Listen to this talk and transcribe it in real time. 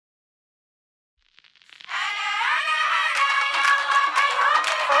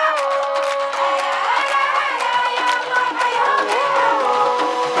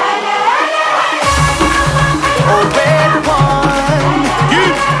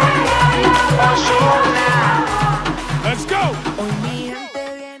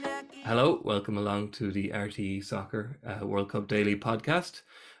Welcome along to the RTE Soccer World Cup Daily podcast.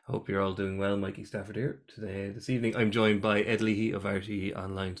 I hope you're all doing well. Mikey Stafford here. This evening, I'm joined by Ed Leahy of RTE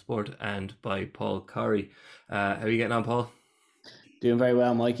Online Sport and by Paul Corry. How are you getting on, Paul? Doing very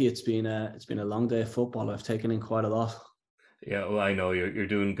well, Mikey. It's been a long day of football. I've taken in quite a lot. Yeah, well, I know you're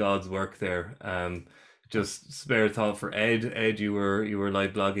doing God's work there. Just spare thought for Ed. Ed, you were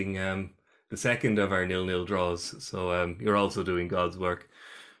live blogging the second of our 0-0 draws, so you're also doing God's work.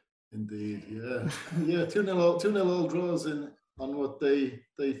 Indeed, yeah, yeah. 2-0 all draws in on what day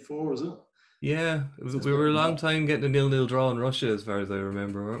four, is it? Yeah, we were a long time getting a 0-0 draw in Russia, as far as I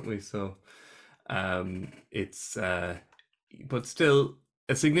remember, weren't we? So, it's but still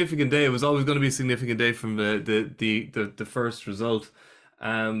a significant day. It was always going to be a significant day from the first result.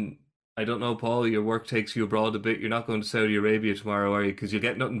 I don't know, Paul. Your work takes you abroad a bit. You're not going to Saudi Arabia tomorrow, are you? Because you'll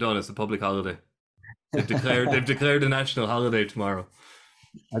get nothing done. It's a public holiday. They've declared a national holiday tomorrow.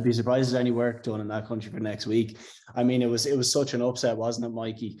 I'd be surprised if there's any work done in that country for next week. I mean, it was such an upset, wasn't it,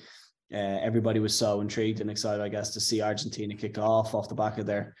 Mikey? Everybody was so intrigued and excited, I guess, to see Argentina kick off the back of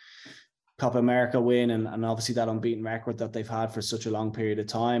their Copa America win, and obviously that unbeaten record that they've had for such a long period of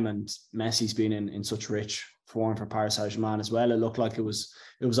time. And Messi's been in such rich form for Paris Saint-Germain as well. It looked like it was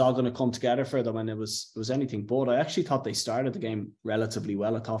all going to come together for them, and it was anything but. I actually thought they started the game relatively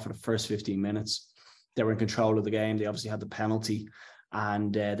well. I thought for the first 15 minutes they were in control of the game. They obviously had the penalty,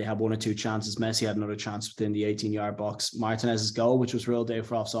 and they had one or two chances. Messi had another chance within the 18-yard box. Martinez's goal, which was ruled out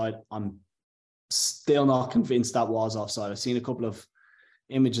for offside, I'm still not convinced that was offside. I've seen a couple of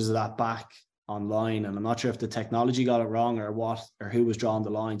images of that back online, and I'm not sure if the technology got it wrong or what, or who was drawing the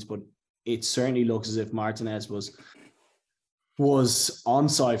lines, but it certainly looks as if Martinez was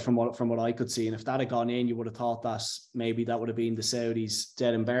onside from what I could see. And if that had gone in, you would have thought that maybe that would have been the Saudis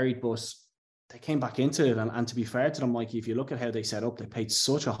dead and buried, but they came back into it. And to be fair to them, Mikey, if you look at how they set up, they played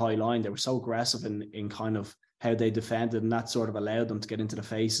such a high line. They were so aggressive in kind of how they defended, and that sort of allowed them to get into the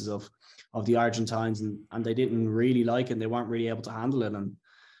faces of the Argentines, and they didn't really like it, and they weren't really able to handle it. And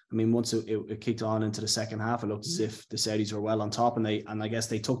I mean, once it kicked on into the second half, it looked as if the Saudis were well on top, and I guess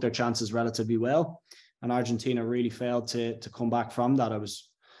they took their chances relatively well. And Argentina really failed to come back from that. I was,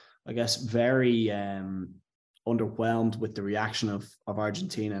 I guess, very underwhelmed with the reaction of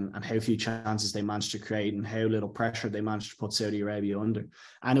Argentina and how few chances they managed to create and how little pressure they managed to put Saudi Arabia under.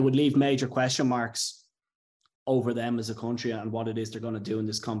 And it would leave major question marks over them as a country and what it is they're going to do in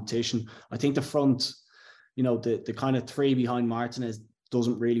this competition. I think the front, the kind of three behind Martinez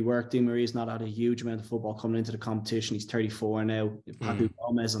doesn't really work. Di Maria's not had a huge amount of football coming into the competition. He's 34 now. Papu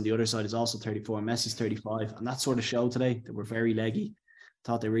Gomez on the other side is also 34. Messi's 35. And that sort of showed today. They were very leggy.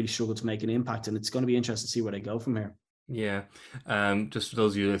 Thought they really struggled to make an impact. And it's going to be interesting to see where they go from here. Yeah. Just for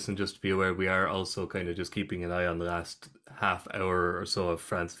those of you listening, just to be aware, we are also kind of just keeping an eye on the last half hour or so of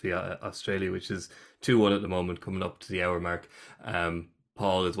France via Australia, which is 2-1 at the moment, coming up to the hour mark.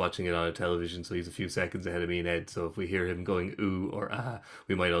 Paul is watching it on a television, so he's a few seconds ahead of me and Ed. So if we hear him going ooh or ah,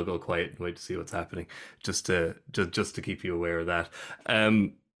 we might all go quiet and wait to see what's happening, just to keep you aware of that.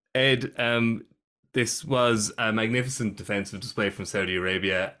 Ed, this was a magnificent defensive display from Saudi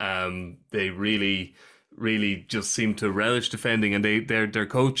Arabia. They really just seem to relish defending, and their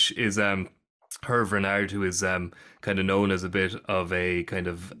coach is Hervé Renard, who is kind of known as a bit of a kind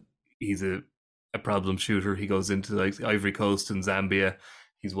of, he's a problem shooter. He goes into like Ivory Coast and Zambia.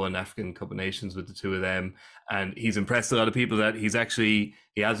 He's won African Cup of Nations with the two of them, and he's impressed a lot of people that he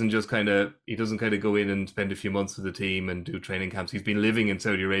doesn't kind of go in and spend a few months with the team and do training camps. He's been living in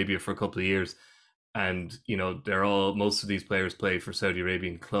Saudi Arabia for a couple of years, and most of these players play for Saudi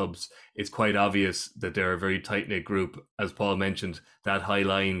Arabian clubs. It's quite obvious that they're a very tight-knit group. As Paul mentioned, that high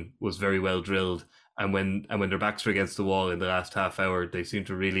line was very well drilled, and when their backs were against the wall in the last half hour, they seemed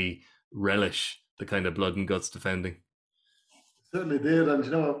to really relish the kind of blood and guts defending. Certainly did. And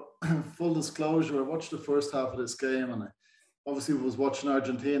full disclosure, I watched the first half of this game, and I obviously was watching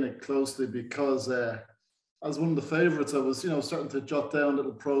Argentina closely because as one of the favourites, I was starting to jot down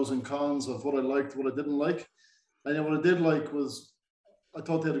little pros and cons of what I liked, what I didn't like. And what I did like was I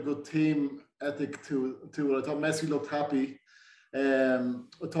thought they had a good team ethic to it. I thought Messi looked happy. I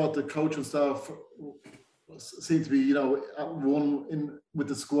thought the coaching staff seemed to be at one in with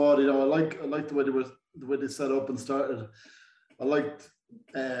the squad. I liked the way they set up and started. I liked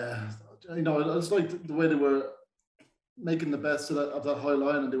I just liked the way they were making the best of that high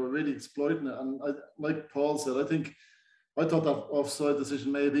line, and they were really exploiting it. And like Paul said, I thought that offside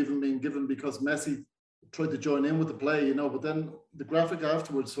decision may have even been given because Messi tried to join in with the play, but then the graphic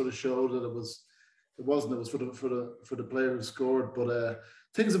afterwards sort of showed that it wasn't. It was for the player who scored. But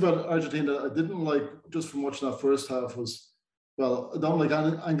things about Argentina that I didn't like just from watching that first half was well, I don't like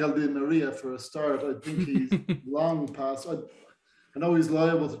Angel Di Maria for a start. I think he's long past. I know he's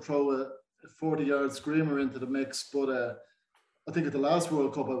liable to throw a 40-yard screamer into the mix, but I think at the last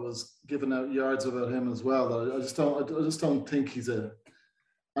World Cup I was giving out yards about him as well. I just don't think he's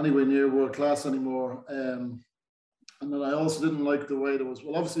anywhere near world class anymore. And then I also didn't like the way there was.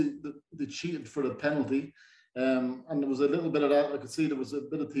 Well, obviously they cheated for the penalty, and there was a little bit of that. I could see there was a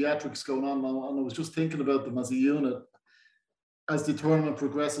bit of theatrics going on, and I was just thinking about them as a unit as the tournament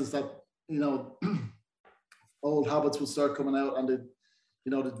progresses. That old habits will start coming out, and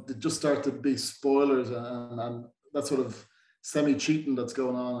they just start to be spoilers and that sort of semi-cheating that's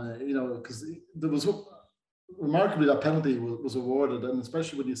going on. Because there was remarkably that penalty was awarded, and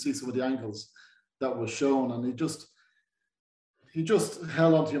especially when you see some of the angles that was shown, and he just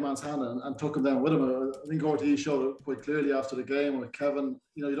held onto your man's hand and took him down with him. I think Ortiz showed it quite clearly after the game with Kevin.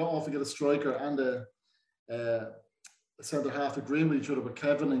 You don't often get a striker and a centre half agreeing with each other, but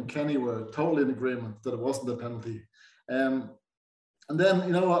Kevin and Kenny were totally in agreement that it wasn't a penalty. And then,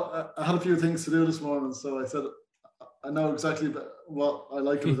 I had a few things to do this morning, so I said, I know exactly what I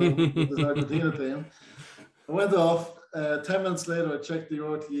like with this Argentina team. I went off. 10 minutes later, I checked the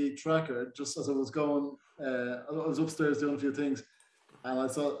RTE tracker just as I was going. I was upstairs doing a few things, and I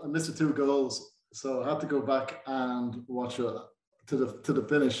saw I missed the 2 goals, so I had to go back and watch it to the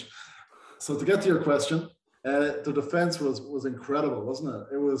finish. So to get to your question, the defense was incredible, wasn't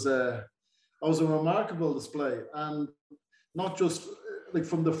it? It was a remarkable display, and not just like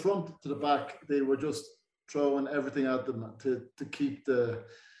from the front to the back, they were just throwing everything at them to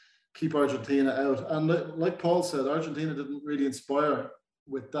keep Argentina out. And like Paul said, Argentina didn't really inspire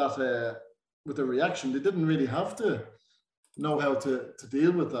with that with the reaction. They didn't really have to know how to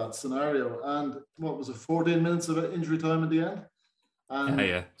deal with that scenario. And what was it, 14 minutes of injury time in the end? And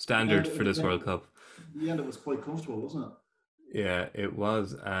yeah, standard for this World Cup. In the end, it was quite comfortable, wasn't it? Yeah, it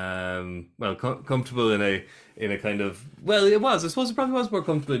was. Comfortable in a kind of, well, it was. I suppose it probably was more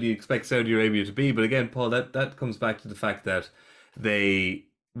comfortable than you expect Saudi Arabia to be. But again, Paul, that comes back to the fact that they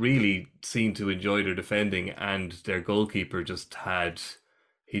really seemed to enjoy their defending, and their goalkeeper just had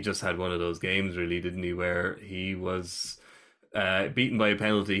one of those games, really, didn't he, where he was beaten by a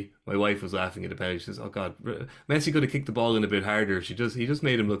penalty. My wife was laughing at the penalty. She says, "Oh God, Messi could have kicked the ball in a bit harder." He just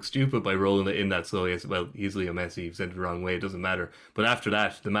made him look stupid by rolling it in that slow. Yes, well, he's Leo Messi. He sent it the wrong way. It doesn't matter. But after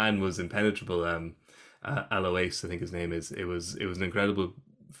that, the man was impenetrable. Alois, I think his name is. It was an incredible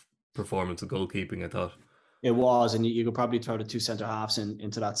performance of goalkeeping, I thought. It was, and you could probably throw the 2 centre halves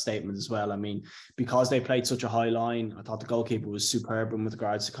into that statement as well. I mean, because they played such a high line, I thought the goalkeeper was superb with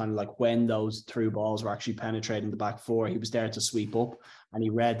regards to kind of like when those through balls were actually penetrating the back 4. He was there to sweep up, and he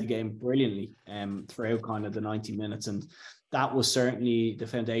read the game brilliantly throughout kind of the 90 minutes. And that was certainly the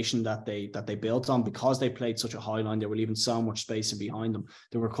foundation that they built on, because they played such a high line. They were leaving so much space in behind them.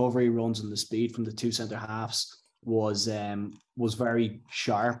 The recovery runs and the speed from the 2 centre halves was very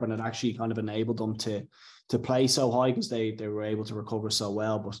sharp, and it actually kind of enabled them to play so high because they were able to recover so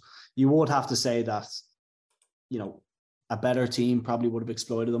well. But you would have to say that, a better team probably would have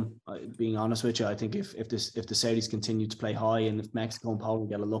exploited them. Being honest with you, I think if the Saudis continue to play high, and if Mexico and Poland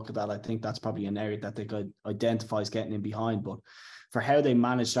get a look at that, I think that's probably an area that they could identify as getting in behind. But for how they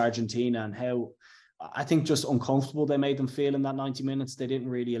managed Argentina and how, I think, just uncomfortable they made them feel in that 90 minutes. They didn't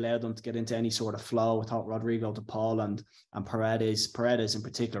really allow them to get into any sort of flow. I thought Rodrigo de Paul and Paredes in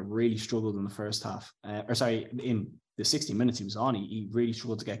particular really struggled in the first half. In the 60 minutes he was on, he really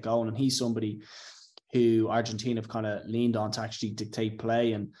struggled to get going. And he's somebody who Argentina have kind of leaned on to actually dictate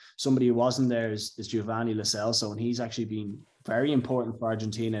play. And somebody who wasn't there is Giovanni Lo Celso, and he's actually been very important for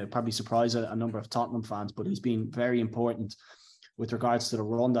Argentina. Probably surprised a number of Tottenham fans, but he's been very important with regards to the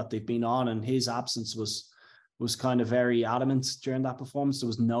run that they've been on, and his absence was kind of very adamant during that performance. There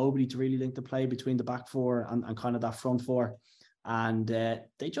was nobody to really link the play between the back 4 and kind of that front 4, and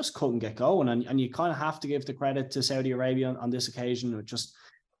they just couldn't get going. And you kind of have to give the credit to Saudi Arabia on this occasion with just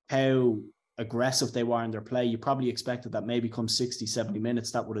how aggressive they were in their play. You probably expected that maybe come 60, 70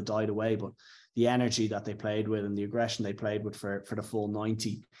 minutes that would have died away, but the energy that they played with and the aggression they played with for the full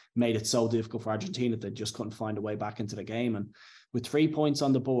 90 made it so difficult for Argentina that they just couldn't find a way back into the game. And with 3 points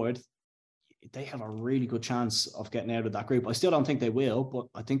on the board, they have a really good chance of getting out of that group. I still don't think they will, but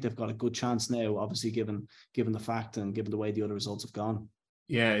I think they've got a good chance now, obviously given the fact and given the way the other results have gone.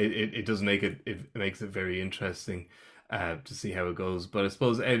 Yeah, it does make it makes it very interesting to see how it goes. But I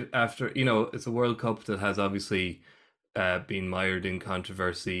suppose after, it's a World Cup that has obviously been mired in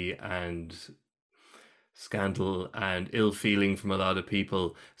controversy and scandal and ill feeling from a lot of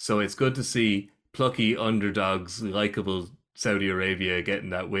people. So it's good to see plucky underdogs, likable Saudi Arabia getting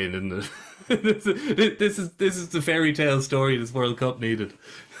that win, isn't it? This is the fairy tale story this World Cup needed.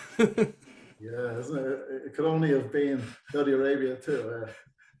 Yeah, isn't it? It could only have been Saudi Arabia to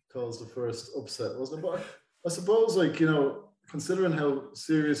cause the first upset, wasn't it? But I suppose, like, considering how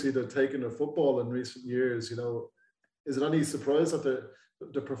seriously they're taking their football in recent years, is it any surprise that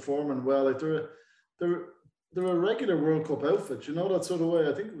they're performing well? Like they're a regular World Cup outfit, that sort of way.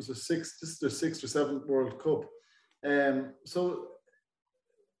 I think it was this is their 6th or 7th World Cup. So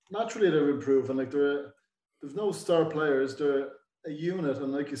naturally they're improving. Like there's no star players, they're a unit,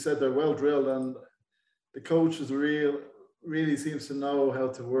 and like you said, they're well drilled, and the coach is really seems to know how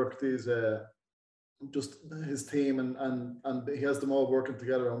to work these just his team, and he has them all working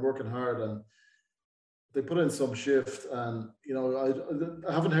together and working hard, and they put in some shift. And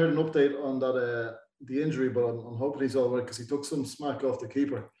I haven't heard an update on that the injury, but I'm hoping he's all right, because he took some smack off the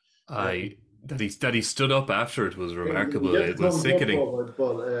keeper. That he stood up after it was remarkable. It was sickening.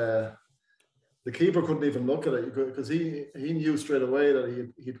 But the keeper couldn't even look at it, because he knew straight away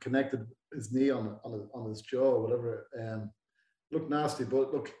that he'd connected his knee on his jaw or whatever. Looked nasty,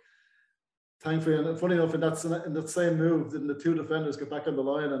 but look, thankfully, and funny enough, in that same move, then the two defenders get back on the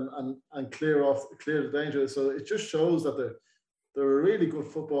line and clear the danger. So it just shows that they're a really good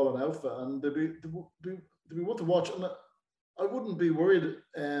footballing outfit, and they'd be one to watch. And I wouldn't be worried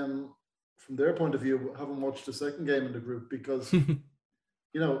from their point of view, having watched the second game in the group, because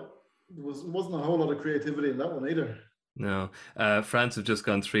there wasn't a whole lot of creativity in that one either. No, France have just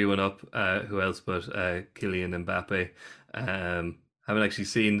gone 3-1 up. Who else but Kylian Mbappe? Haven't actually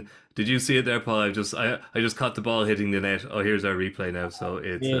seen. Did you see it there, Paul? I just caught the ball hitting the net. Oh, here's our replay now. So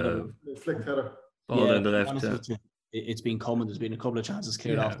it's flicked header. Ball down the left. It's been coming. There's been a couple of chances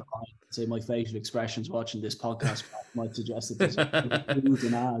cleared off the line. I'd say my facial expressions watching this podcast might suggest that there's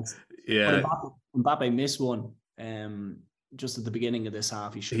an ads. Yeah, Mbappe missed one. Just at the beginning of this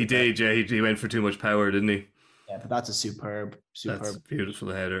half, he did. Yeah, he went for too much power, didn't he? Yeah, but that's a superb. That's a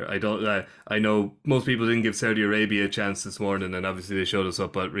beautiful header. I know most people didn't give Saudi Arabia a chance this morning, and obviously they showed us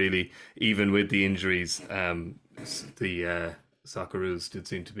up. But really, even with the injuries, the Socceroos did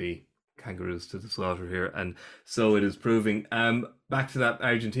seem to be kangaroos to the slaughter here, and so it is proving. Back to that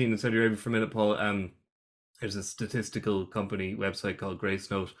Argentina and Saudi Arabia for a minute, Paul. There's a statistical company website called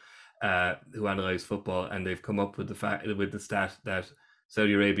Gracenote who analyze football, and they've come up with the stat that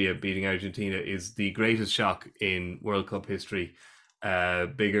Saudi Arabia beating Argentina is the greatest shock in World Cup history,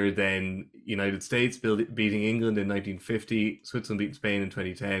 bigger than United States beating England in 1950, Switzerland beating Spain in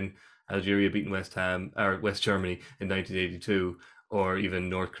 2010, Algeria beating West Germany in 1982, or even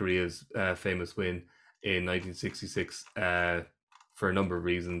North Korea's famous win in 1966 for a number of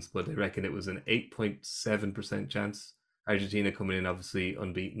reasons. But they reckon it was an 8.7% chance. Argentina coming in obviously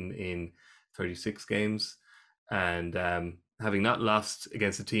unbeaten in 36 games, and having not lost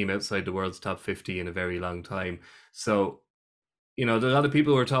against a team outside the world's top 50 in a very long time. So, there's a lot of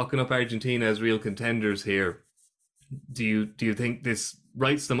people who are talking up Argentina as real contenders here. Do you think this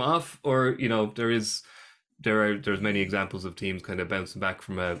writes them off, or there's many examples of teams kind of bouncing back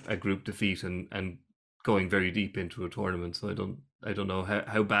from a group defeat and going very deep into a tournament? So I don't know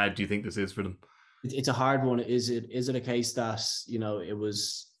how bad do you think this is for them? It's a hard one. Is it a case that it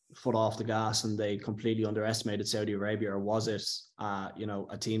was foot off the gas and they completely underestimated Saudi Arabia, or was it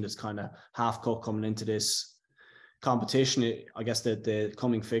a team that's kind of half cooked coming into this competition? I guess that the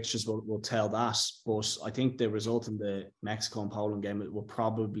coming fixtures will tell that, but I think the result in the Mexico and Poland game will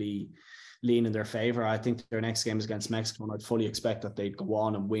probably lean in their favor. I think their next game is against Mexico, and I'd fully expect that they'd go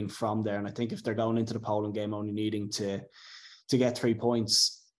on and win from there. And I think if they're going into the Poland game only needing to get 3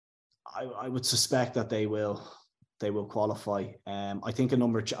 points, I would suspect that they will qualify. I think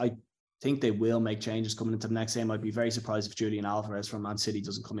they will make changes coming into the next game. I'd be very surprised if Julian Alvarez from Man City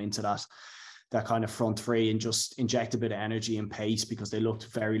doesn't come into that kind of front three and just inject a bit of energy and pace, because they looked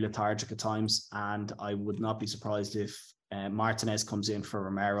very lethargic at times. And I would not be surprised if Martinez comes in for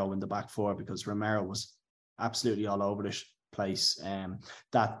Romero in the back four, because Romero was absolutely all over the place.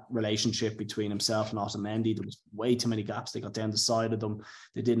 That relationship between himself and Otamendi, there was way too many gaps. They got down the side of them.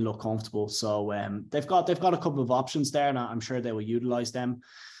 They didn't look comfortable. So they've got a couple of options there, and I'm sure they will utilize them.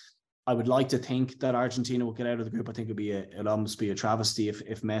 I would like to think that Argentina will get out of the group. I think it'll almost be a travesty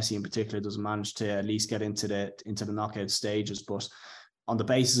if Messi in particular doesn't manage to at least get into the knockout stages. But on the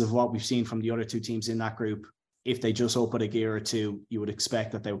basis of what we've seen from the other two teams in that group, if they just up it a gear or two, you would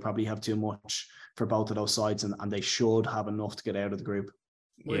expect that they would probably have too much for both of those sides, and they should have enough to get out of the group.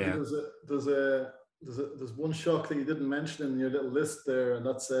 Yeah. There's one shock that you didn't mention in your little list there, and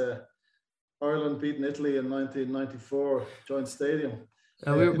that's Ireland beating Italy in 1994 Giant Stadium.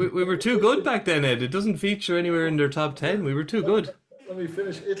 We were too good back then, Ed. It doesn't feature anywhere in their top 10. We were too good. Let me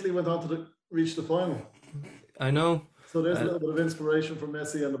finish. Italy went on to reach the final. I know. So there's a little bit of inspiration from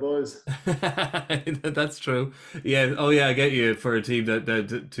Messi and the boys. That's true. Yeah. Oh, yeah. I get you for a team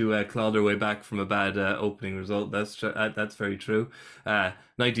that to claw their way back from a bad opening result. That's very true.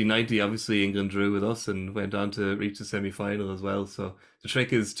 1990, obviously England drew with us and went on to reach the semi-final as well. So the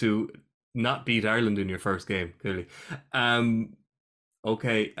trick is to not beat Ireland in your first game. Clearly.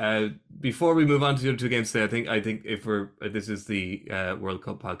 Okay. Before we move on to the other two games today, I think if we're this is the World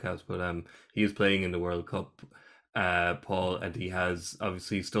Cup podcast, but he is playing in the World Cup. Paul, and he has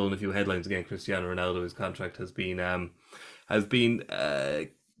obviously stolen a few headlines again. Cristiano Ronaldo, his contract has been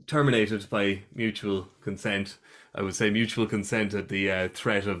terminated by mutual consent. I would say mutual consent at the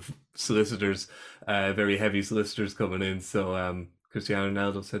threat of solicitors, very heavy solicitors coming in. So Cristiano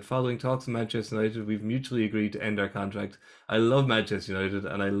Ronaldo said, following talks with Manchester United, we've mutually agreed to end our contract. I love Manchester United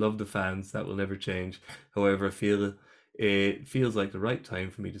and I love the fans. That will never change. However, it feels like the right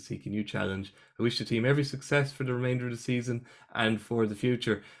time for me to seek a new challenge. I wish the team every success for the remainder of the season and for the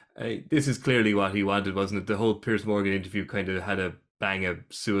future. This is clearly what he wanted, wasn't it? The whole Piers Morgan interview kind of had a bang of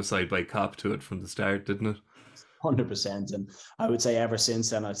suicide by cop to it from the start, didn't it? 100%. And I would say ever since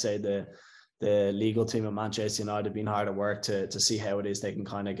then, I'd say the legal team at Manchester United have been hard at work to see how it is they can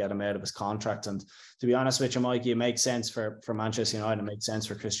kind of get him out of his contract. And to be honest with you, Mikey, it makes sense for Manchester United. It makes sense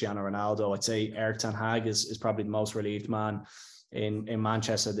for Cristiano Ronaldo. I'd say Erik ten Hag is probably the most relieved man in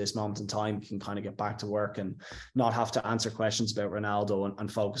Manchester at this moment in time. He can kind of get back to work and not have to answer questions about Ronaldo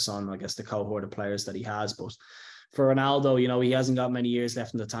and focus on, I guess, the cohort of players that he has. But for Ronaldo, he hasn't got many years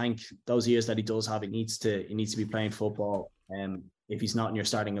left in the tank. Those years that he does have, he needs to be playing football. If he's not in your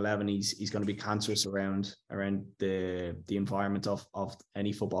starting 11, he's going to be cancerous around the environment of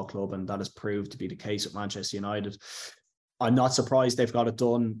any football club, and that has proved to be the case with Manchester United. I'm not surprised they've got it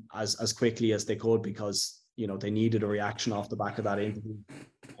done as quickly as they could, because they needed a reaction off the back of that interview.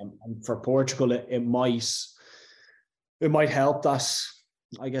 And for Portugal, it might help that,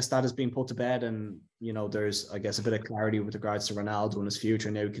 I guess, that has been put to bed, and there's, I guess, a bit of clarity with regards to Ronaldo and his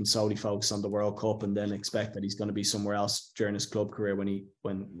future. Now he can solely focus on the World Cup and then expect that he's going to be somewhere else during his club career when he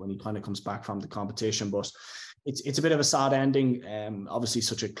kind of comes back from the competition. But it's a bit of a sad ending. Obviously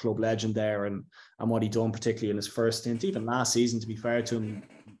such a club legend there, and what he done, particularly in his first stint, even last season, to be fair to him,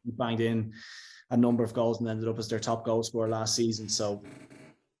 he banged in a number of goals and ended up as their top goal scorer last season. So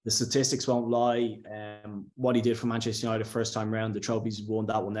the statistics won't lie. What he did for Manchester United first time round, the trophies he won,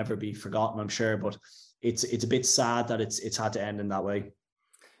 that will never be forgotten, I'm sure. But it's a bit sad that it's had to end in that way.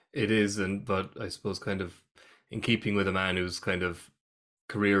 It is, but I suppose kind of in keeping with a man whose kind of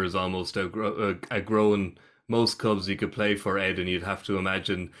career is almost outgrown most clubs he could play for, Ed, and you'd have to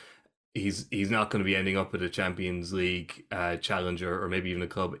imagine he's not going to be ending up at a Champions League challenger, or maybe even a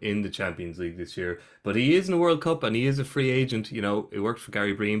club in the Champions League this year. But he is in the World Cup and he is a free agent. It worked for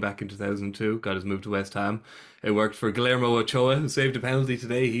Gary Breen back in 2002, got his move to West Ham. It worked for Guillermo Ochoa, who saved a penalty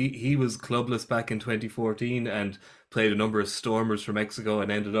today. He was clubless back in 2014 and played a number of Stormers for Mexico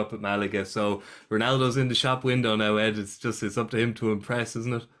and ended up at Malaga. So Ronaldo's in the shop window now, Ed. It's up to him to impress,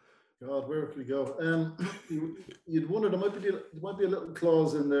 isn't it? God, where could we go? You'd wonder there might be a little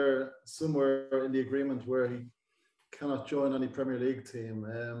clause in there somewhere in the agreement where he cannot join any Premier League team.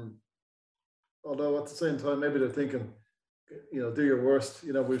 Although at the same time, maybe they're thinking, do your worst.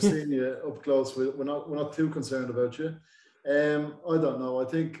 We've seen you up close. We're not too concerned about you. I don't know. I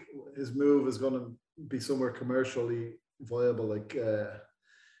think his move is going to be somewhere commercially viable, like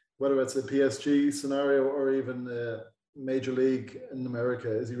whether it's a PSG scenario or even Major League in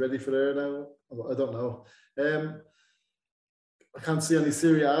America. Is he ready for there now? I don't know. I can't see any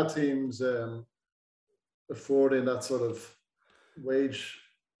Serie A teams affording that sort of wage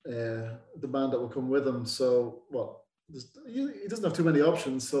demand that will come with him. So, he doesn't have too many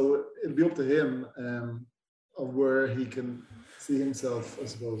options. So it'll be up to him of where he can see himself, I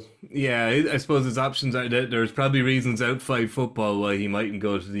suppose. Yeah, I suppose his options are that there's probably reasons outside football why he mightn't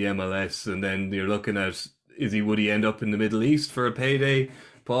go to the MLS, and then you're looking at, would he end up in the Middle East for a payday?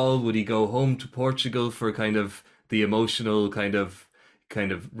 Paul, would he go home to Portugal for kind of the emotional kind of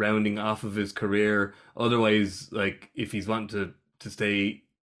rounding off of his career? Otherwise, like, if he's wanting to stay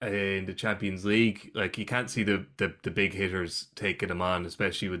in the Champions League, like, you can't see the big hitters taking him on,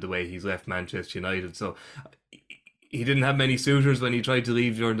 especially with the way he's left Manchester United. So he didn't have many suitors when he tried to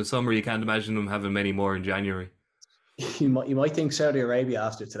leave during the summer. You can't imagine him having many more in January. You might think Saudi Arabia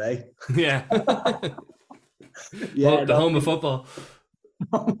after today. Yeah. Yeah, the home of football.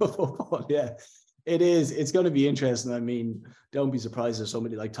 Home of football, yeah. It is. It's going to be interesting. I mean, don't be surprised if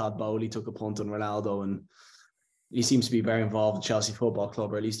somebody like Todd Bowley took a punt on Ronaldo and he seems to be very involved in Chelsea Football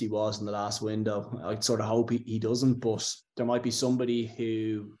Club, or at least he was in the last window. I sort of hope he doesn't, but there might be somebody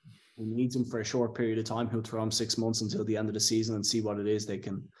who needs him for a short period of time, who'll throw him 6 months until the end of the season and see what it is they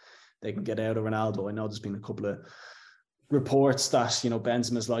can get out of Ronaldo. I know there's been a couple of reports that, you know,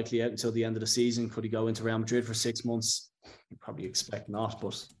 Benzema's likely out until the end of the season. Could he go into Real Madrid for 6 months? You probably expect not,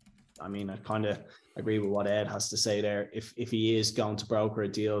 but I mean, I kind of agree with what Ed has to say there. If he is going to broker a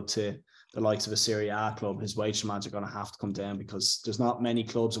deal to the likes of a Serie A club, his wage demands are going to have to come down, because there's not many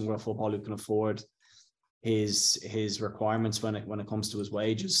clubs in world football who can afford his requirements when it comes to his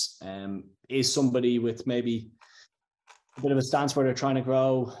wages. Is somebody with maybe a bit of a stance where they're trying to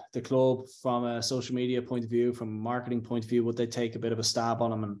grow the club from a social media point of view, from a marketing point of view, would they take a bit of a stab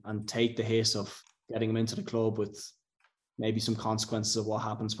on him and take the hit of getting him into the club with maybe some consequences of what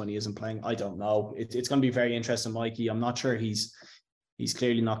happens when he isn't playing? I don't know. It's going to be very interesting, Mikey. I'm not sure he's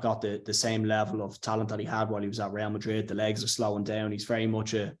clearly not got the same level of talent that he had while he was at Real Madrid. The legs are slowing down. He's very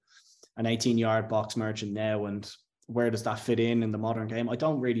much an 18-yard box merchant now. And where does that fit in the modern game? I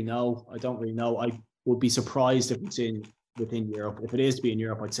don't really know. I would be surprised if it's within Europe. If it is to be in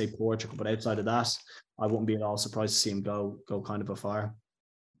Europe, I'd say Portugal. But outside of that, I wouldn't be at all surprised to see him go kind of afar.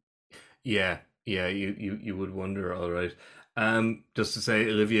 Yeah, you would wonder, all right. Just to say,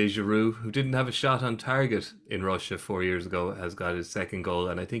 Olivier Giroud, who didn't have a shot on target in Russia 4 years ago, has got his second goal,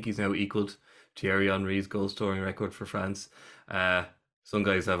 and I think he's now equaled Thierry Henry's goal-scoring record for France. Some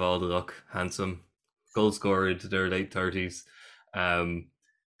guys have all the luck, handsome, goal scorer into their late 30s.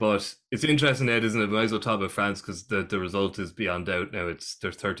 But it's interesting, Ed, isn't it? We might as well talk about France, because the result is beyond doubt now.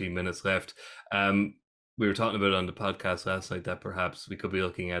 There's 13 minutes left. We were talking about on the podcast last night that perhaps we could be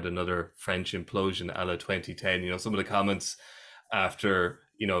looking at another French implosion a la 2010. You know, some of the comments after,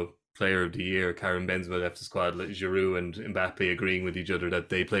 you know, Player of the Year, Karim Benzema left the squad, like Giroud and Mbappe agreeing with each other that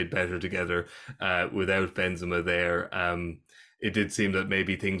they played better together without Benzema there. It did seem that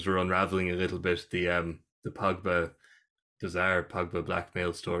maybe things were unraveling a little bit. The bizarre Pogba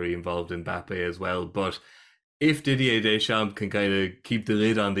blackmail story involved Mbappe as well, but if Didier Deschamps can kind of keep the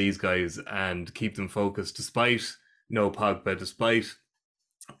lid on these guys and keep them focused, despite no Pogba, despite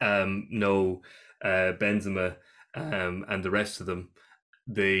no Benzema and the rest of them,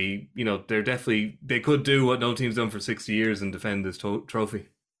 they could do what no team's done for 60 years and defend this trophy.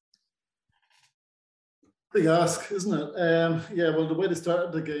 Big ask, isn't it? Yeah, well, the way they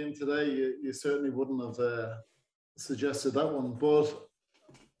started the game today, you certainly wouldn't have suggested that one. But,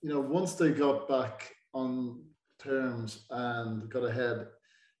 you know, once they got back on terms and got ahead,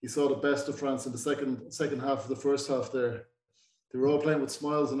 you saw the best of France in the second half of the first half there. They were all playing with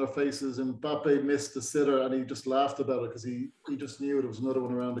smiles on their faces, and Mbappe missed the sitter and he just laughed about it because he just knew there was another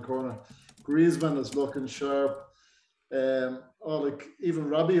one around the corner. Griezmann is looking sharp. Even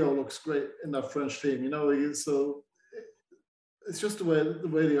Rabiot looks great in that French team, you know. So it's just the way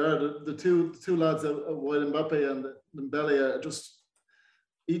they are. The two lads out wide, Mbappe and Dembele, are just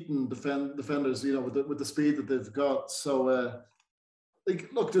eating defenders, you know, with the speed that they've got. So,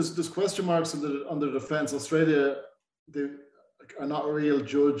 look, there's question marks on the defense. Australia, they are not a real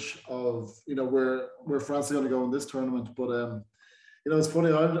judge of, you know, where France is going to go in this tournament. But you know, it's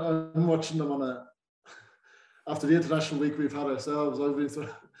funny. I'm watching them after the international week we've had ourselves. I've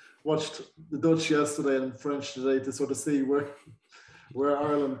watched the Dutch yesterday and French today to sort of see where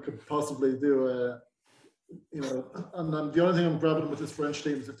Ireland could possibly do. You know, and the only thing I'm grabbing with this French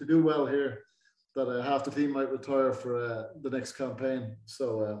team is if they do well here, that half the team might retire for the next campaign.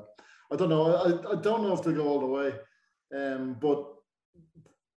 So I don't know. I don't know if they'll go all the way, but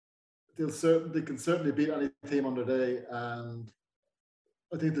they can certainly beat any team on their day, and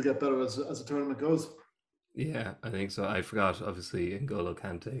I think they'll get better as the tournament goes. Yeah, I think so. I forgot, obviously, N'Golo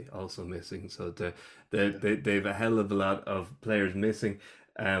Kante also missing, so they've a hell of a lot of players missing.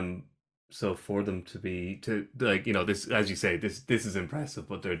 So for them to like, you know, this, as you say, this is impressive,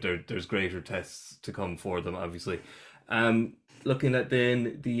 but there's greater tests to come for them, obviously. Looking at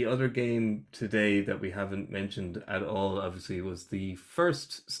then the other game today that we haven't mentioned at all, obviously, was the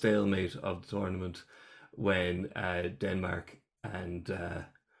first stalemate of the tournament when Denmark and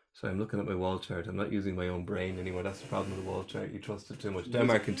so I'm looking at my wall chart. I'm not using my own brain anymore. That's the problem with the wall chart. You trust it too much.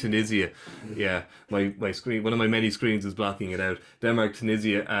 Denmark and Tunisia. Yeah, my screen, one of my many screens is blocking it out. Denmark,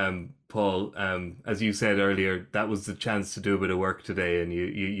 Tunisia. Paul, as you said earlier, that was the chance to do a bit of work today, and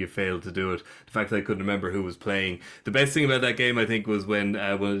you failed to do it. The fact that I couldn't remember who was playing. The best thing about that game, I think, was when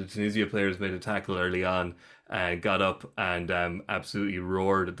one of the Tunisia players made a tackle early on and got up and absolutely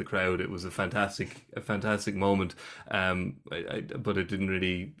roared at the crowd. It was a fantastic moment, but it didn't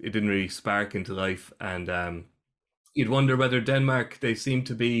really spark into life. And you'd wonder whether Denmark, they seem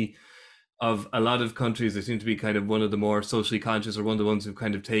to be of a lot of countries. They seem to be kind of one of the more socially conscious, or one of the ones who've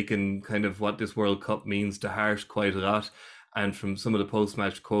kind of taken kind of what this World Cup means to heart quite a lot. And from some of the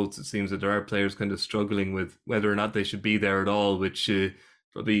post-match quotes, it seems that there are players kind of struggling with whether or not they should be there at all, which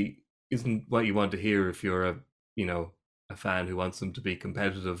probably isn't what you want to hear if you're a, you know, a fan who wants them to be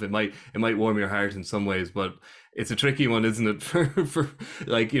competitive. It might warm your heart in some ways, but it's a tricky one, isn't it? For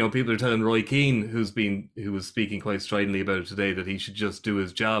like, you know, people are telling Roy Keane, who was speaking quite stridently about it today, that he should just do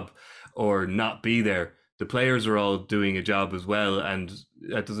his job or not be there. The players are all doing a job as well, and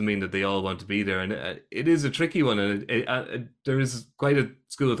that doesn't mean that they all want to be there. And it is a tricky one, and there is quite a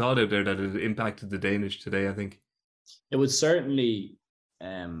school of thought out there that it impacted the Danish today, I think. It would certainly,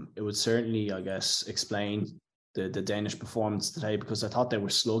 I guess, explain the Danish performance today, because I thought they were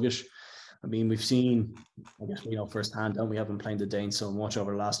sluggish. I mean, we've seen, I guess, you know, firsthand, and we have been playing the Danes so much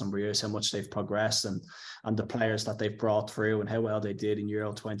over the last number of years, how much they've progressed, and the players that they've brought through, and how well they did in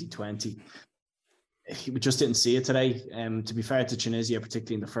Euro 2020. We just didn't see it today. To be fair to Tunisia,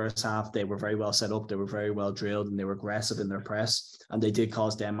 particularly in the first half, they were very well set up. They were very well drilled, and they were aggressive in their press, and they did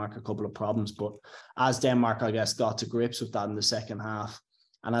cause Denmark a couple of problems. But as Denmark, I guess, got to grips with that in the second half,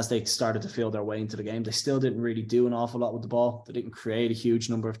 and as they started to feel their way into the game, they still didn't really do an awful lot with the ball. They didn't create a huge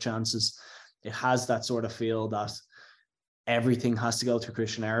number of chances. It has that sort of feel that everything has to go through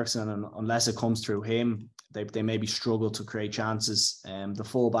Christian Eriksen, and unless it comes through him, they maybe struggle to create chances. The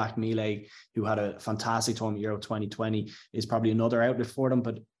fullback Miele, who had a fantastic time at Euro 2020, is probably another outlet for them.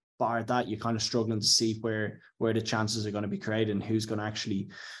 But bar that, you're kind of struggling to see where the chances are going to be created and who's going to actually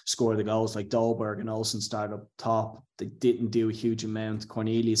score the goals. Like Dolberg and Olsen started up top. They didn't do a huge amount.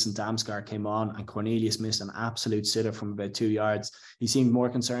 Cornelius and Damsgaard came on, and Cornelius missed an absolute sitter from about 2 yards. He seemed more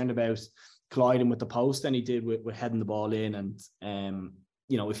concerned about colliding with the post than he did with heading the ball in. And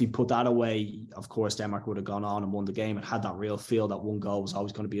you know, if he put that away, of course, Denmark would have gone on and won the game. It had that real feel that one goal was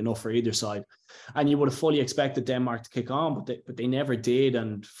always going to be enough for either side. And you would have fully expected Denmark to kick on, but they never did.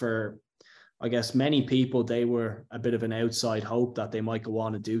 And for, I guess, many people, they were a bit of an outside hope that they might go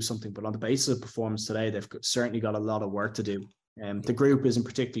on and do something. But on the basis of performance today, they've certainly got a lot of work to do. The group isn't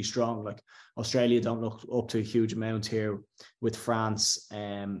particularly strong. Like Australia don't look up to a huge amount here with France.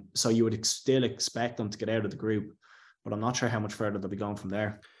 So you would still expect them to get out of the group. But I'm not sure how much further they'll be going from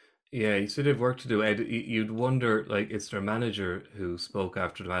there. Yeah, you still have work to do, Ed. You'd wonder, like, it's their manager who spoke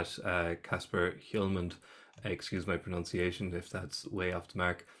after the match, Kasper Hjulmand. Excuse my pronunciation if that's way off the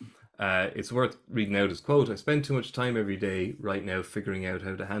mark. It's worth reading out his quote. "I spend too much time every day right now figuring out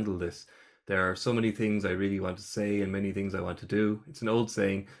how to handle this. There are so many things I really want to say and many things I want to do. It's an old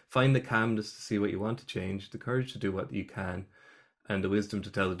saying, find the calmness to see what you want to change, the courage to do what you can, and the wisdom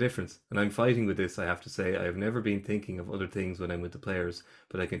to tell the difference. And I'm fighting with this, I have to say. I have never been thinking of other things when I'm with the players,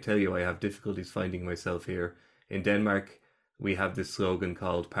 but I can tell you I have difficulties finding myself here. In Denmark, we have this slogan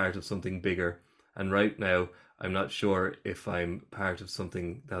called part of something bigger. And right now, I'm not sure if I'm part of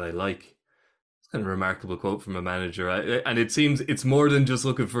something that I like." It's kind of a remarkable quote from a manager. And it seems it's more than just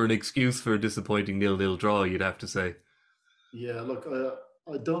looking for an excuse for a disappointing 0-0 draw, you'd have to say. Yeah, look,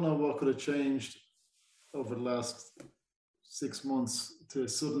 I don't know what could have changed over the last 6 months to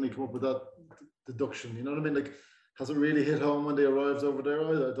suddenly come up with that deduction. You know what I mean? Like, has it really hit home when they arrived over there?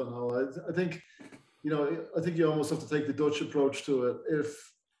 I don't know. I think, you know, I think you almost have to take the Dutch approach to it.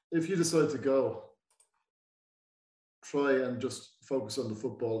 If you decide to go, try and just focus on the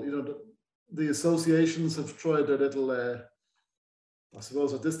football. You know, the associations have tried their little. I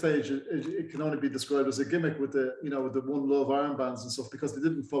suppose at this stage it can only be described as a gimmick with the, you know, with the One Love armbands and stuff, because they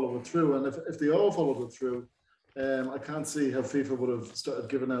didn't follow it through. And if they all followed it through, I can't see how FIFA would have started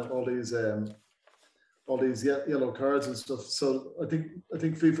giving out all these yellow cards and stuff. So I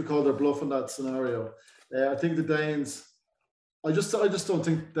think FIFA called their bluff in that scenario. I think the Danes. I just don't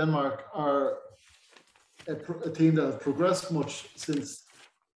think Denmark are a team that have progressed much since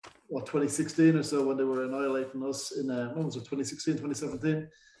 2016 or so, when they were annihilating us in when was it, 2016, 2017.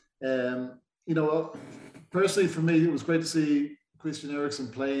 You know, personally for me, it was great to see Christian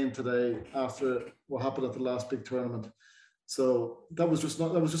Eriksen playing today after what happened at the last big tournament. So that was just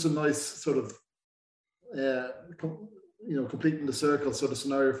a nice sort of you know, completing the circle sort of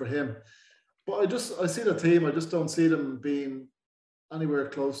scenario for him. But I see the team. I just don't see them being anywhere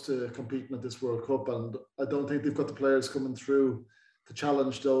close to competing at this World Cup, and I don't think they've got the players coming through to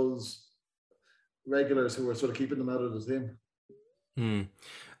challenge those regulars who are sort of keeping them out of the team.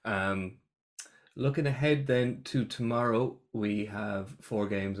 Looking ahead then to tomorrow, we have 4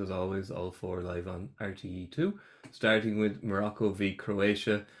 games as always, all 4 live on RTE2, starting with Morocco v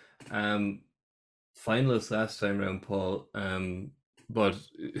Croatia. Finalists last time around, Paul, but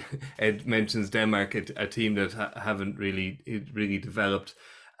Ed mentions Denmark, a team that haven't really developed.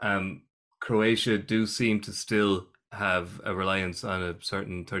 Croatia do seem to still have a reliance on a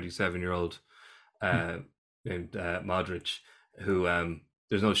certain 37-year-old named Modric, who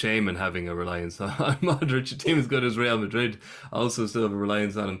there's no shame in having a reliance on Modric. A team as good as Real Madrid also still have a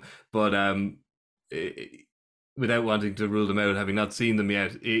reliance on him, but without wanting to rule them out, having not seen them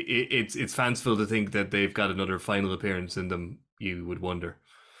yet, it's fanciful to think that they've got another final appearance in them. You would wonder.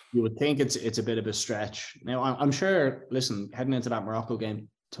 You would think it's a bit of a stretch. Now, I'm sure, listen, heading into that Morocco game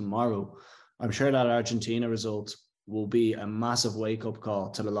tomorrow, I'm sure that Argentina result will be a massive wake-up call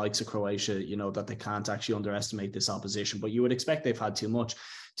to the likes of Croatia, you know, that they can't actually underestimate this opposition. But you would expect they've had too much.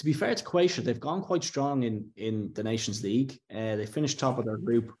 To be fair to Croatia, they've gone quite strong in the Nations League. They finished top of their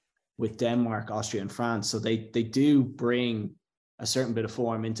group with Denmark, Austria, and France. So they do bring a certain bit of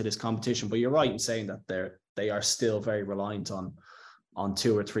form into this competition. But you're right in saying that they are still very reliant on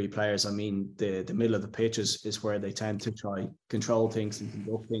two or three players. I mean, the middle of the pitch is where they tend to try control things and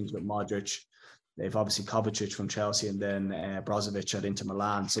conduct things with Modric. They've obviously Kovacic from Chelsea and then Brozovic at Inter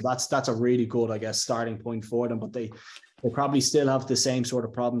Milan. So that's a really good, I guess, starting point for them. But they probably still have the same sort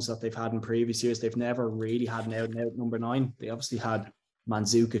of problems that they've had in previous years. They've never really had an out-and-out number 9. They obviously had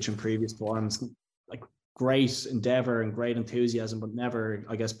Mandzukic in previous forms, like great endeavour and great enthusiasm, but never,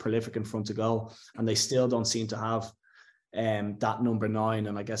 I guess, prolific in front of goal. And they still don't seem to have that number 9.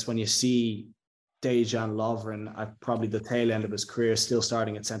 And I guess when you see Dejan Lovren at probably the tail end of his career still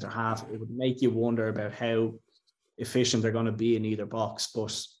starting at centre half, it would make you wonder about how efficient they're going to be in either box.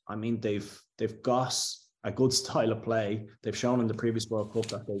 But I mean, they've got a good style of play. They've shown in the previous World Cup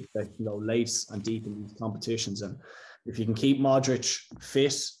that they late and deep in these competitions. And if you can keep Modric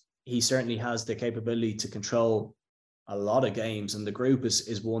fit, he certainly has the capability to control a lot of games, and the group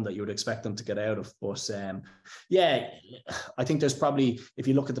is one that you would expect them to get out of. But yeah, I think there's probably, if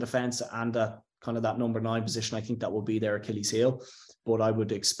you look at the defence and that kind of that number 9 position, I think that will be their Achilles heel. But I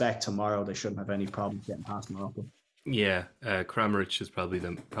would expect tomorrow they shouldn't have any problem getting past Morocco. Yeah, Kramaric is probably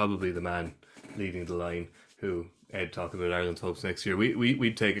the man leading the line. Who Ed talking about Ireland's hopes next year?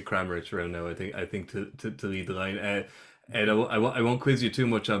 We'd take a Kramaric around now. I think to lead the line. Ed, I won't quiz you too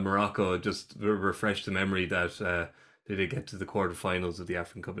much on Morocco. Just refresh the memory that they did get to the quarterfinals of the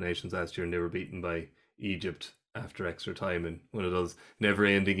African Cup of Nations last year, and they were beaten by Egypt after extra time in one of those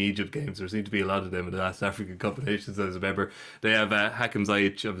never-ending Egypt games. There seemed to be a lot of them in the last African Cup of Nations, as I remember. They have Hakim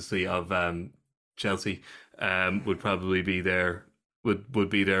Ziyech, obviously, of Chelsea, would probably be would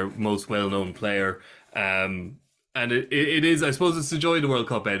be their most well-known player. And it is, I suppose, it's the joy of the World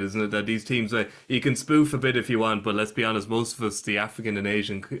Cup, Ed, isn't it? That these teams, you can spoof a bit if you want, but let's be honest, most of us, the African and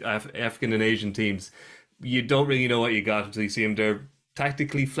Asian teams, you don't really know what you got until you see them. They're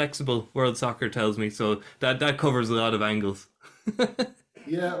tactically flexible, World Soccer tells me, so that covers a lot of angles.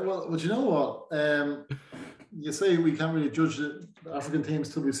 Yeah, well, you know what? You say we can't really judge the African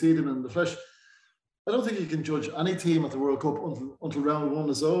teams till we see them in the flesh. I don't think you can judge any team at the World Cup until round 1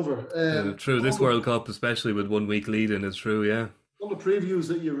 is over. True, this World Cup, especially with 1 week lead in, is true, yeah. All the previews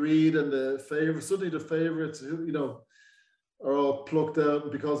that you read and the favourites, suddenly the favourites, are all plucked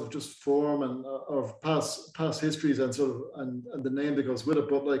out because of just form and of past histories and sort of and the name that goes with it.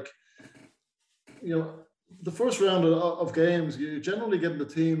 But the first round of games, you're generally getting the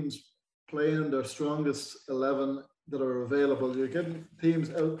teams playing their strongest 11 that are available. You're getting teams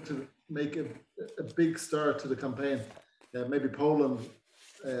out to make a big start to the campaign. Maybe Poland,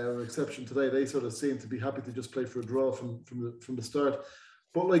 an exception today, they sort of seem to be happy to just play for a draw from the start.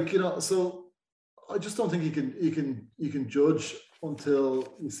 But so I just don't think you can judge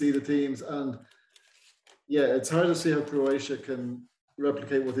until you see the teams. And yeah, it's hard to see how Croatia can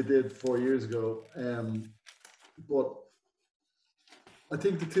replicate what they did 4 years ago. But I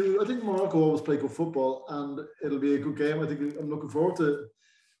think Morocco always play good football, and it'll be a good game. I'm looking forward to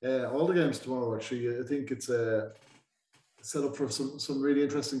all the games tomorrow. Actually, I think it's set up for some really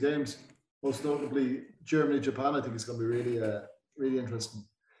interesting games. Most notably, Germany, Japan. I think it's going to be really interesting.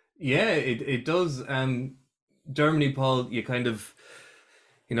 Yeah, it does. Germany, Paul, you kind of,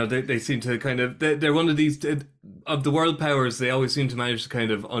 they seem to kind of, they're one of these, of the world powers, they always seem to manage to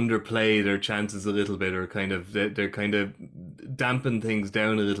kind of underplay their chances a little bit, or kind of, they're kind of dampen things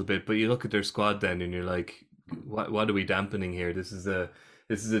down a little bit. But you look at their squad then and you're like, what are we dampening here? This is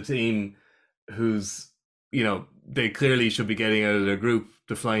a team who's, they clearly should be getting out of their group.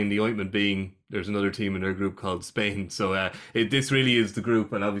 The fly in the ointment being there's another team in their group called Spain. So this really is the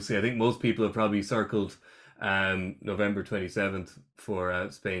group. And obviously I think most people have probably circled November 27th for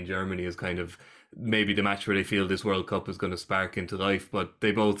Spain-Germany as kind of maybe the match where they feel this World Cup is going to spark into life. But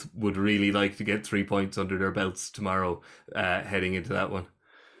they both would really like to get 3 points under their belts tomorrow heading into that one.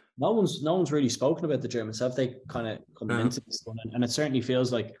 No one's really spoken about the Germans, have they, kind of coming into this one? And it certainly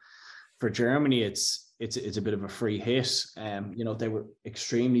feels like for Germany, it's a bit of a free hit. You know, they were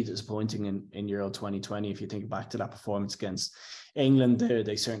extremely disappointing in Euro 2020. If you think back to that performance against England,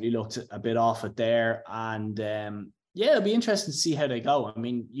 they certainly looked a bit off it there. And yeah, it'll be interesting to see how they go. I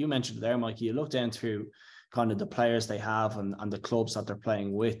mean, you mentioned it there, Mikey. You look down through kind of the players they have and the clubs that they're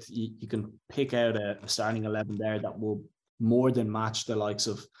playing with. You can pick out a starting 11 there that will more than match the likes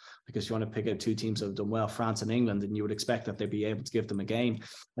of, because you want to pick out two teams that have done well, France and England, and you would expect that they'd be able to give them a game.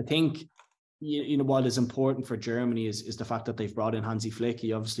 I think, you know, what is important for Germany is the fact that they've brought in Hansi Flick.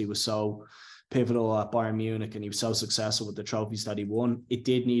 He obviously was so pivotal at Bayern Munich and he was so successful with the trophies that he won. It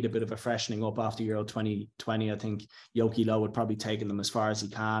did need a bit of a freshening up after Euro 2020. I think Joachim Löw would probably taken them as far as he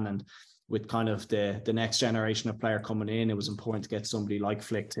can, and with kind of the next generation of player coming in, it was important to get somebody like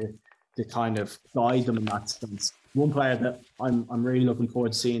Flick to kind of guide them in that sense. One player that I'm really looking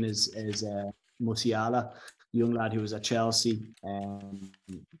forward to seeing is Musiala, the young lad who was at Chelsea,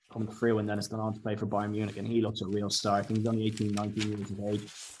 coming through and then has gone on to play for Bayern Munich, and he looks a real star. I think he's only 18, 19 years of age.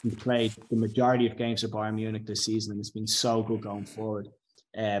 He's played the majority of games for Bayern Munich this season, and it's been so good going forward.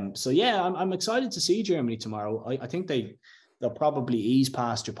 So yeah, I'm excited to see Germany tomorrow. I think they'll probably ease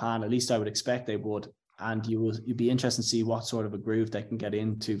past Japan. At least I would expect they would. And you'd be interested to see what sort of a groove they can get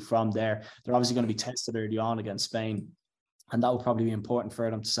into from there. They're obviously going to be tested early on against Spain, and that will probably be important for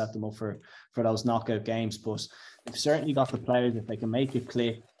them to set them up for those knockout games. But they've certainly got the players if they can make it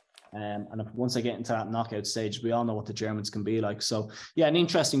click. And once they get into that knockout stage, we all know what the Germans can be like. So yeah, an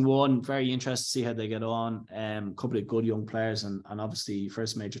interesting one. Very interested to see how they get on. A couple of good young players, and obviously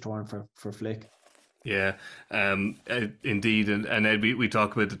first major tournament for Flick. Yeah, indeed. And Ed, we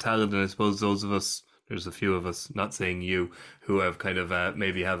talk about the talent, and I suppose those of us, there's a few of us, not saying you, who have kind of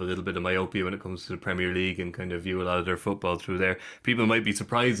maybe have a little bit of myopia when it comes to the Premier League and kind of view a lot of their football through there. People might be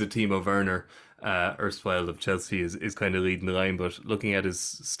surprised that Timo Werner, erstwhile of Chelsea, is kind of leading the line, but looking at his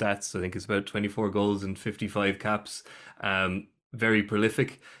stats, I think it's about 24 goals and 55 caps. Very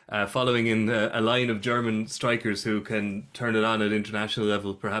prolific, following in a line of German strikers who can turn it on at international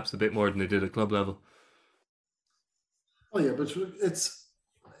level, perhaps a bit more than they did at club level. Oh yeah, but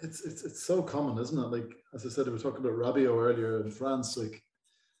it's so common, isn't it? Like, as I said, we were talking about Rabiot earlier in France. Like,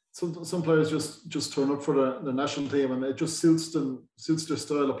 some players just turn up for the national team, and it just suits their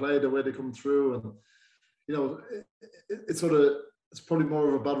style of play, the way they come through, and you know, it's probably more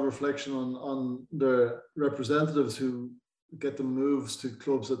of a bad reflection on their representatives who get them moves to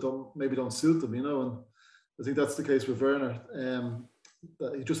clubs that don't suit them, you know. And I think that's the case with Werner.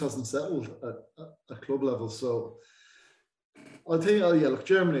 That he just hasn't settled at club level. So I think, look,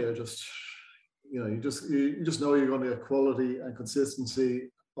 Germany are just, you know, you just know you're going to get quality and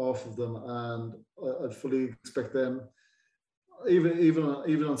consistency off of them, and I fully expect them. Even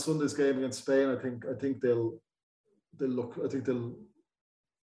on Sunday's game against Spain, I think they'll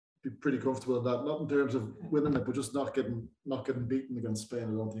be pretty comfortable in that. Not in terms of winning it, but just not getting beaten against Spain,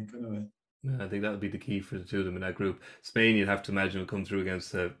 I don't think, anyway. I think that would be the key for the two of them in that group. Spain, you'd have to imagine, will come through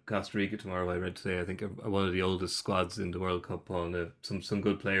against Costa Rica tomorrow. I read today, I think one of the oldest squads in the World Cup, Paul, and some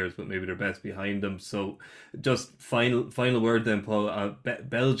good players, but maybe their best behind them. So just final word then, Paul.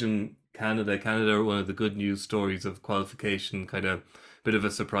 Belgium, Canada are one of the good news stories of qualification, kind of bit of a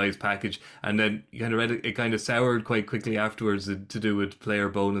surprise package. And then you kind of read it kind of soured quite quickly afterwards to do with player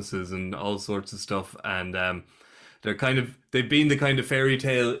bonuses and all sorts of stuff. And they've been the kind of fairy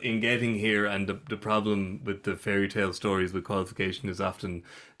tale in getting here, and the problem with the fairy tale stories with qualification is often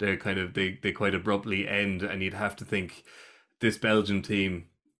they quite abruptly end, and you'd have to think this Belgian team,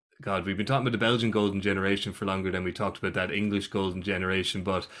 God, we've been talking about the Belgian golden generation for longer than we talked about that English golden generation,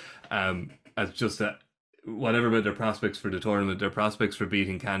 but as just whatever about their prospects for the tournament, their prospects for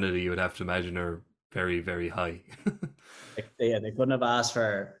beating Canada, you would have to imagine, are very, very high. They couldn't have asked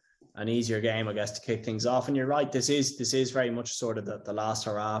for an easier game, I guess, to kick things off. And you're right, this is very much sort of the last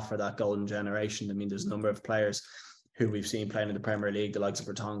hurrah for that golden generation. I mean, there's a number of players who we've seen playing in the Premier League, the likes of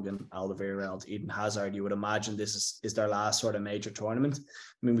Vertonghen, Alderweireld, Eden Hazard. You would imagine this is their last sort of major tournament.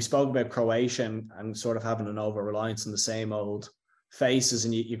 I mean, we spoke about Croatia and sort of having an over-reliance on the same old faces,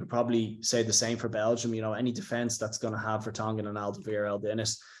 and you could probably say the same for Belgium. You know, any defence that's going to have Vertonghen and Alderweireld in it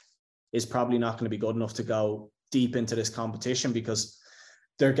is probably not going to be good enough to go deep into this competition, because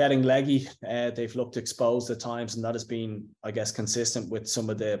they're getting leggy. They've looked exposed at times, and that has been, I guess, consistent with some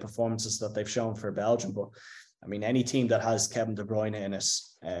of the performances that they've shown for Belgium. But I mean, any team that has Kevin De Bruyne in it,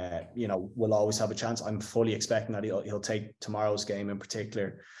 will always have a chance. I'm fully expecting that he'll take tomorrow's game in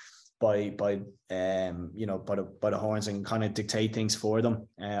particular by the horns and kind of dictate things for them.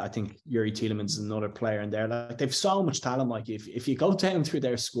 I think Yuri Tielemans is another player in there. Like, they've so much talent. Like, if you go down through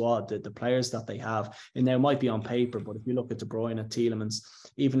their squad, the players that they have, and now might be on paper, but if you look at De Bruyne and Tielemans,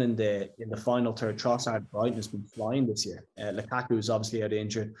 even in the final third, Trossard, Brighton has been flying this year. Lukaku is obviously out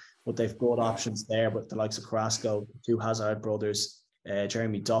injured, but they've got options there. But the likes of Carrasco, the two Hazard brothers,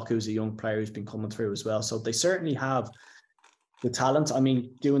 Jeremy Doku is a young player who's been coming through as well. So they certainly have the talent. I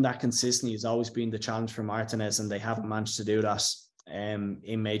mean, doing that consistently has always been the challenge for Martinez, and they haven't managed to do that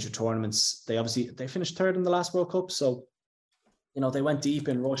in major tournaments. They finished third in the last World Cup, so they went deep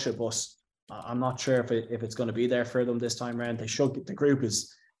in Russia, but I'm not sure if it's going to be there for them this time around. They should. The group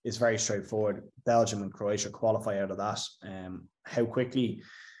is very straightforward. Belgium and Croatia qualify out of that. How quickly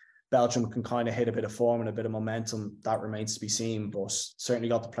Belgium can kind of hit a bit of form and a bit of momentum, that remains to be seen, but certainly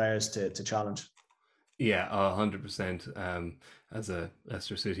got the players to challenge. Yeah, 100%. As a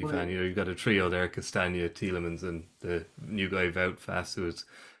Leicester City fan, you've got a trio there: Castagna, Tielemans, and the new guy Wout Faes,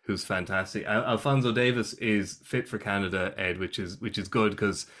 who's fantastic. Alphonso Davies is fit for Canada, Ed, which is good,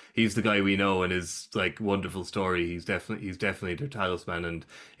 because he's the guy we know and his like wonderful story. He's definitely their talisman, and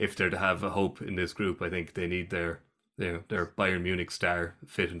if they're to have a hope in this group, I think they need their Bayern Munich star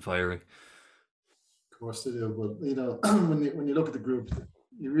fit and firing. Of course they do, but when you look at the group,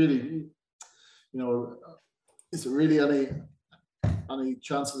 you really, is there really any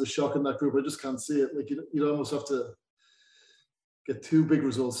chance of a shock in that group? I just can't see it. Like, you'd almost have to get two big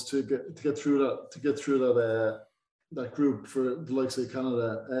results to get through that group for the likes of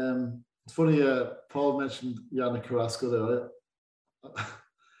Canada. It's funny, Paul mentioned Yannick Carrasco there.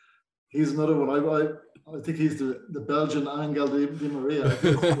 He's another one. I think he's the Belgian Angel Di Maria.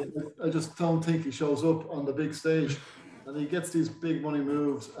 I just don't think he shows up on the big stage, and he gets these big money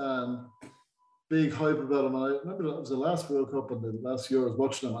moves and big hype about him. And I remember it was the last World Cup and the last year I was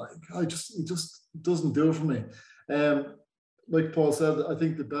watching him. He just doesn't do it for me. Like Paul said, I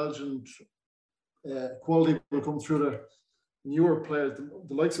think the Belgian quality will come through their newer players,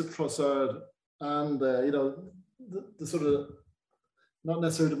 the likes of Trossard, and the sort of, not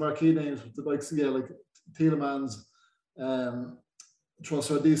necessarily the marquee names, but the likes, like Tielemans,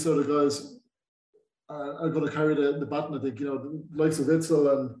 Trossard. These sort of guys are going to carry the baton. I think, the likes of Witzel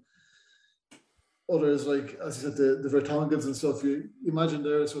and others, like, as you said, the Vertongans and stuff. You imagine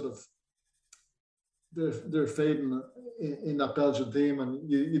they're sort of they're fading in that Belgian team, and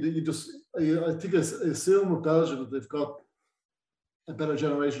I think I assume with Belgium that they've got a better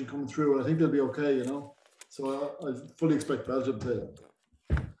generation coming through, and I think they'll be okay. So I fully expect Belgium to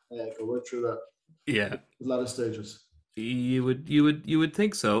go right through that. Yeah, latter stages. You would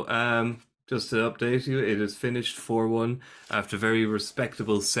think so. Just to update you, it is finished 4-1 after very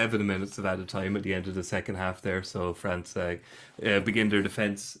respectable 7 minutes of added time at the end of the second half there. So France begin their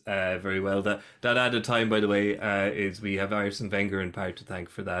defence very well. That added time, by the way, is we have Arsene Wenger in part to thank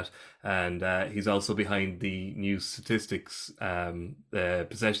for that. And he's also behind the new statistics, the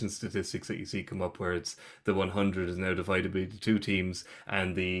possession statistics that you see come up, where it's the 100 is now divided by the two teams,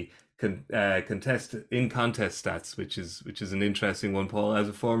 and the contest stats, which is an interesting one. Paul, as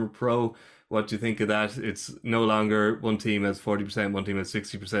a former pro, what do you think of that? It's no longer one team has 40%, one team has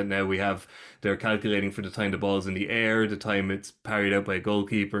 60%. Now they're calculating for the time the ball's in the air, the time it's parried out by a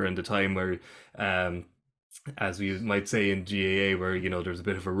goalkeeper, and the time where, as we might say in GAA, where there's a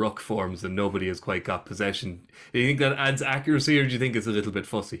bit of a ruck forms and nobody has quite got possession. Do you think that adds accuracy, or do you think it's a little bit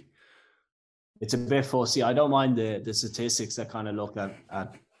fussy? It's a bit fussy. I don't mind the statistics that kind of look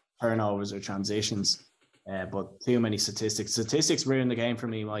at turnovers or transitions, but too many statistics ruin the game for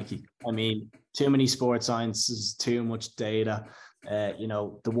me, Mikey. I mean, too many sports sciences, too much data.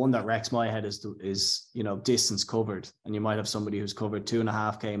 The one that wrecks my head is distance covered, and you might have somebody who's covered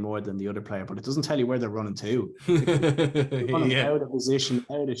 2.5K more than the other player, but it doesn't tell you where they're running to. Yeah. Out of position,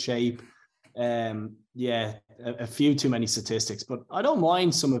 out of shape. A few too many statistics, but I don't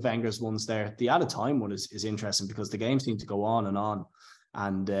mind some of Wenger's ones there. The added time one is interesting, because the games seem to go on and on.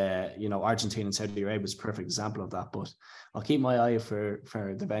 And Argentina and Saudi Arabia is a perfect example of that. But I'll keep my eye for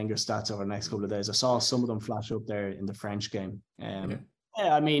the Wenger stats over the next couple of days. I saw some of them flash up there in the French game.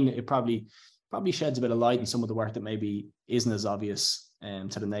 I mean, it probably sheds a bit of light on some of the work that maybe isn't as obvious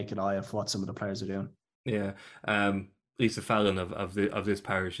to the naked eye of what some of the players are doing. Yeah. Lisa Fallon of this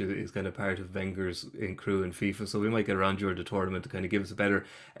parish is kind of part of Wenger's crew in FIFA, so we might get around during the tournament to kind of give us a better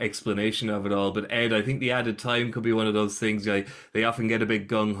explanation of it all. But Ed, I think the added time could be one of those things. They often get a big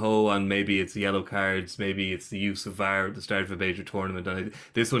gung-ho on maybe it's yellow cards, maybe it's the use of VAR at the start of a major tournament. And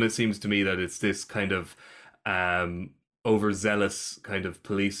this one, it seems to me that it's this kind of overzealous kind of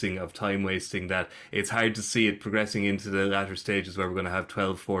policing of time wasting that it's hard to see it progressing into the latter stages where we're going to have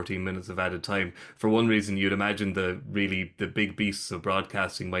 12, 14 minutes of added time. For one reason, you'd imagine the big beasts of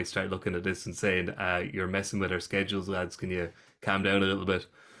broadcasting might start looking at this and saying, you're messing with our schedules, lads, can you calm down a little bit?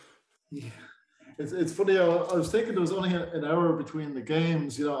 Yeah. It's funny, I was thinking there was only an hour between the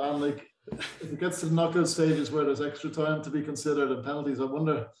games, you know, and like if it gets to the knockout stages where there's extra time to be considered and penalties, I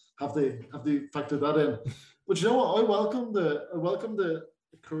wonder have they factored that in? But you know what? I welcome the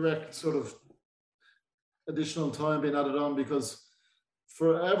correct sort of additional time being added on, because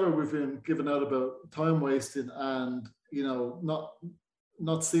forever we've been given out about time wasting and, you know,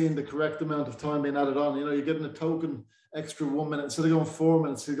 not seeing the correct amount of time being added on. You know, you're getting a token extra 1 minute instead of going 4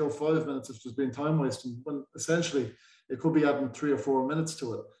 minutes, you go 5 minutes if there's been time wasting. When essentially it could be adding 3 or 4 minutes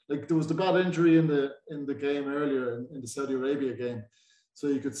to it. Like there was the bad injury in the game earlier in the Saudi Arabia game, so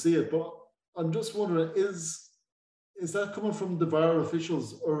you could see it. But I'm just wondering, is that coming from the VAR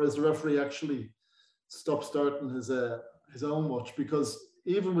officials, or is the referee actually starting his own watch? Because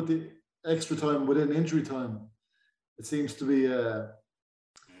even with the extra time within injury time, it seems to be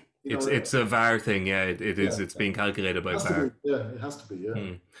it's a VAR thing, yeah. It is. It's being calculated by VAR. It has to be.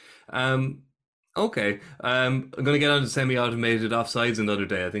 Yeah. Okay. I'm going to get on to semi-automated offsides another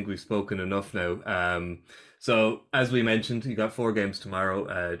day. I think we've spoken enough now. So, as we mentioned, you got 4 games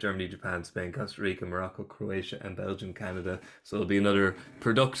tomorrow: Germany, Japan, Spain, Costa Rica, Morocco, Croatia, and Belgium, Canada. So it'll be another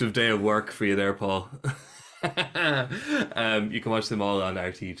productive day of work for you there, Paul. You can watch them all on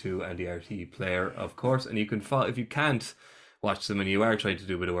RTE2 and the RTE player, of course. And you can follow, if you can't watch them and you are trying to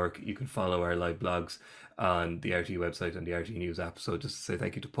do a bit of work, you can follow our live blogs on the RTE website and the RTE News app. So just to say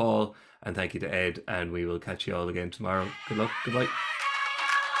thank you to Paul and thank you to Ed, and we will catch you all again tomorrow. Good luck. Goodbye.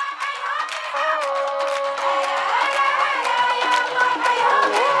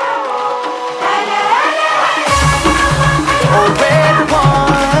 Oh, red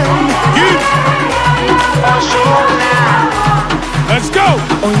one, you are sure.